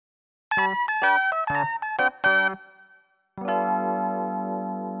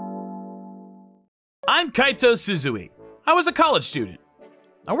I'm Kaito Suzui. I was a college student.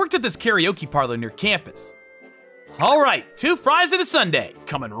 I worked at this karaoke parlor near campus. All right, 2 fries and a sundae,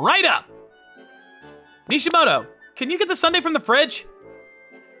 coming right up. Nishimoto, can you get the sundae from the fridge?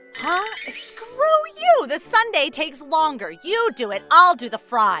 Huh? Screw you! The sundae takes longer. You do it, I'll do the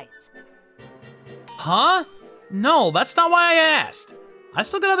fries. Huh? No, that's not why I asked. I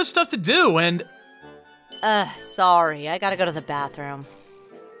still got other stuff to do and... Sorry, I gotta go to the bathroom.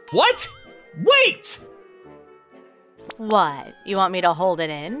 What? Wait! What? You want me to hold it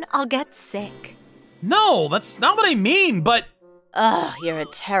in? I'll get sick. No, that's not what I mean, but... Ugh, you're a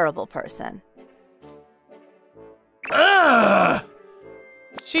terrible person. Ugh!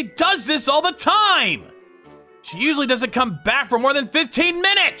 She does this all the time! She usually doesn't come back for more than 15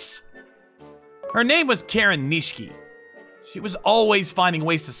 minutes! Her name was Karen Nishiki. She was always finding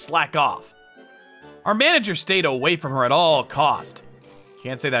ways to slack off. Our manager stayed away from her at all cost.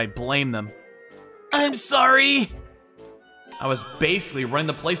 Can't say that I blame them. I'm sorry. I was basically running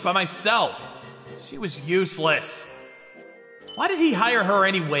the place by myself. She was useless. Why did he hire her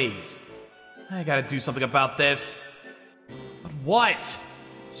anyways? I gotta do something about this. But what?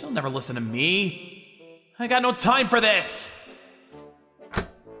 She'll never listen to me. I got no time for this.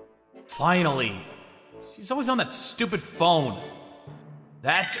 Finally. She's always on that stupid phone.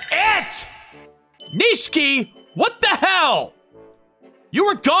 That's it! Nishiki, what the hell? You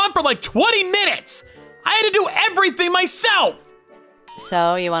were gone for like 20 minutes! I had to do everything myself!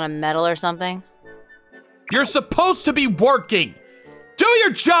 So, you want a medal or something? You're supposed to be working! Do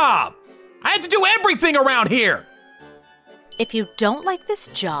your job! I had to do everything around here! If you don't like this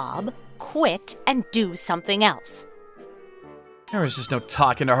job, quit and do something else. There was just no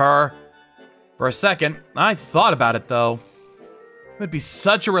talking to her. For a second, I thought about it though. It would be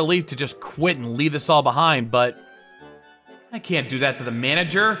such a relief to just quit and leave this all behind, but I can't do that to the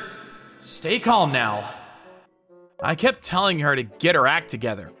manager. Stay calm now. I kept telling her to get her act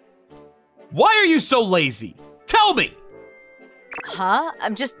together. Why are you so lazy? Tell me! Huh?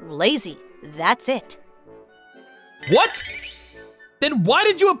 I'm just lazy. That's it. What? Then why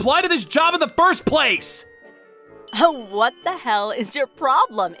did you apply to this job in the first place? Oh, what the hell is your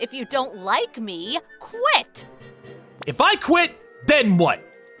problem? If you don't like me, quit! If I quit, then what?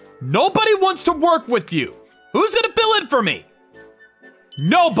 Nobody wants to work with you. Who's gonna fill in for me?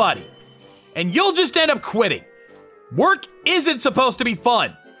 Nobody. And you'll just end up quitting. Work isn't supposed to be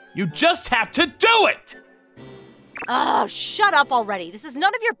fun. You just have to do it! Oh, shut up already. This is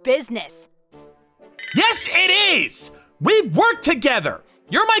none of your business. Yes, it is! We work together!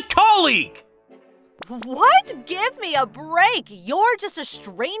 You're my colleague! What? Give me a break. You're just a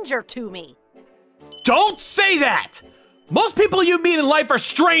stranger to me. Don't say that! Most people you meet in life are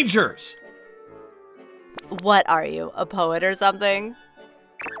strangers! What are you, a poet or something?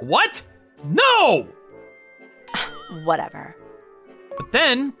 What? No! Whatever. But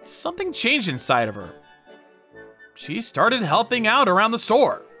then, something changed inside of her. She started helping out around the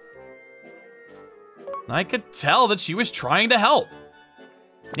store. I could tell that she was trying to help.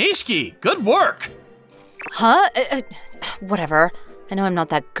 Nishiki, good work! Huh? Whatever. I know I'm not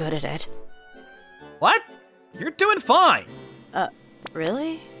that good at it. What? You're doing fine.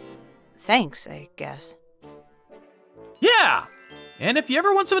 Really? Thanks, I guess. Yeah! And if you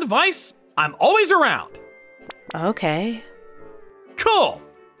ever want some advice, I'm always around. Okay. Cool!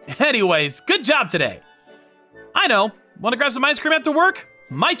 Anyways, good job today. I know. Want to grab some ice cream after work?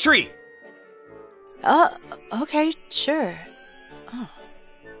 My treat. Okay, sure. Oh.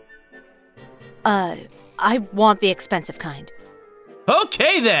 I want the expensive kind.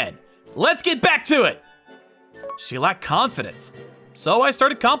 Okay then, let's get back to it. She lacked confidence, so I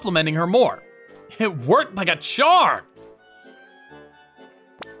started complimenting her more. It worked like a charm.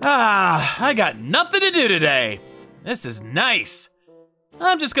 I got nothing to do today. This is nice.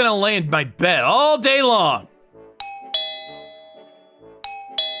 I'm just gonna lay in my bed all day long.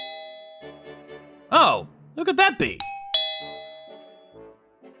 Oh, who could that be?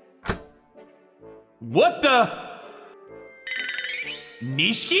 What the?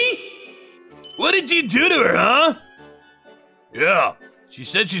 Nishiki? What did you do to her, huh? Yeah, she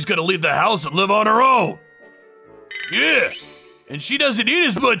said she's gonna leave the house and live on her own. Yeah, and she doesn't eat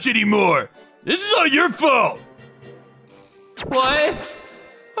as much anymore. This is all your fault. What?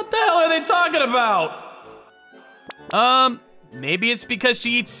 What the hell are they talking about? Maybe it's because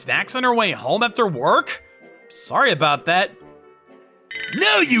she eats snacks on her way home after work? Sorry about that.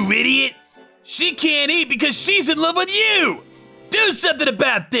 No, you idiot! She can't eat because she's in love with you! Do something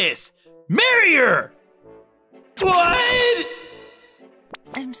about this! Marry her! What?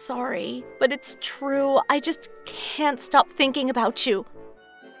 I'm sorry, but it's true. I just can't stop thinking about you.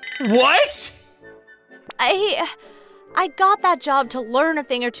 What? I got that job to learn a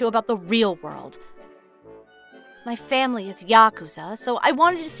thing or two about the real world. My family is Yakuza, so I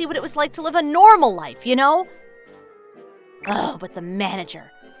wanted to see what it was like to live a normal life, you know? Oh, but the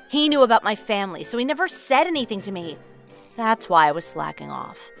manager. He knew about my family, so he never said anything to me. That's why I was slacking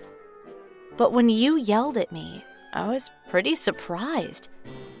off. But when you yelled at me, I was pretty surprised.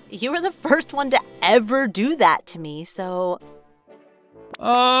 You were the first one to ever do that to me, so...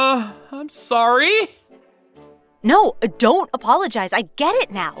 I'm sorry? No, don't apologize. I get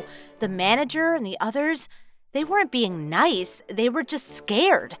it now. The manager and the others, they weren't being nice. They were just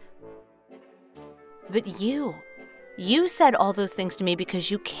scared. But you said all those things to me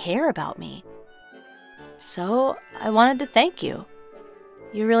because you care about me. So I wanted to thank you.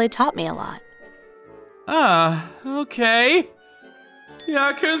 You really taught me a lot. Okay.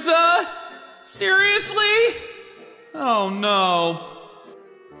 Yakuza? Seriously? Oh no.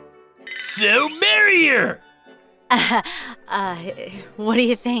 So marry her! What do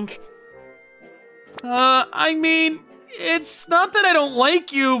you think? I mean, it's not that I don't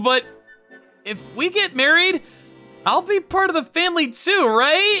like you, but if we get married, I'll be part of the family too,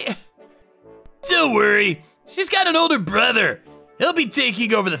 right? Don't worry, she's got an older brother. He'll be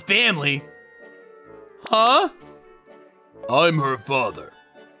taking over the family. Huh? I'm her father.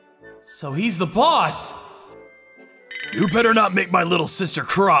 So he's the boss. You better not make my little sister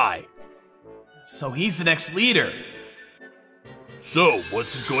cry. So he's the next leader. So,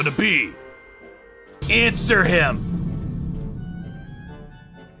 what's it going to be? Answer him!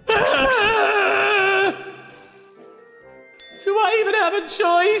 Do I even have a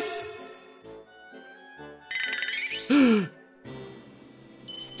choice?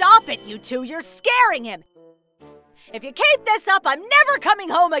 Stop it, you two! You're scaring him! If you keep this up, I'm never coming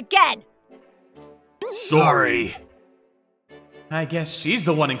home again! Sorry. I guess she's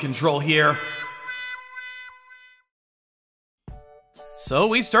the one in control here. So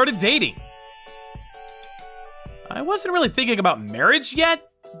we started dating. I wasn't really thinking about marriage yet,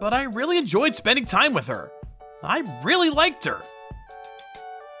 but I really enjoyed spending time with her. I really liked her.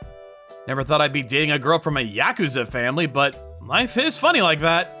 Never thought I'd be dating a girl from a Yakuza family, but life is funny like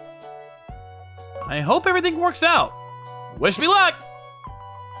that. I hope everything works out. Wish me luck!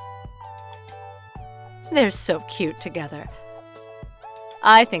 They're so cute together.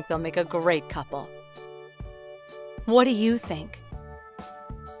 I think they'll make a great couple. What do you think?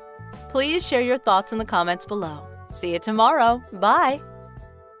 Please share your thoughts in the comments below. See you tomorrow. Bye!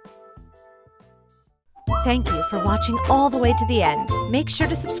 Thank you for watching all the way to the end. Make sure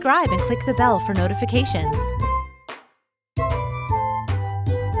to subscribe and click the bell for notifications.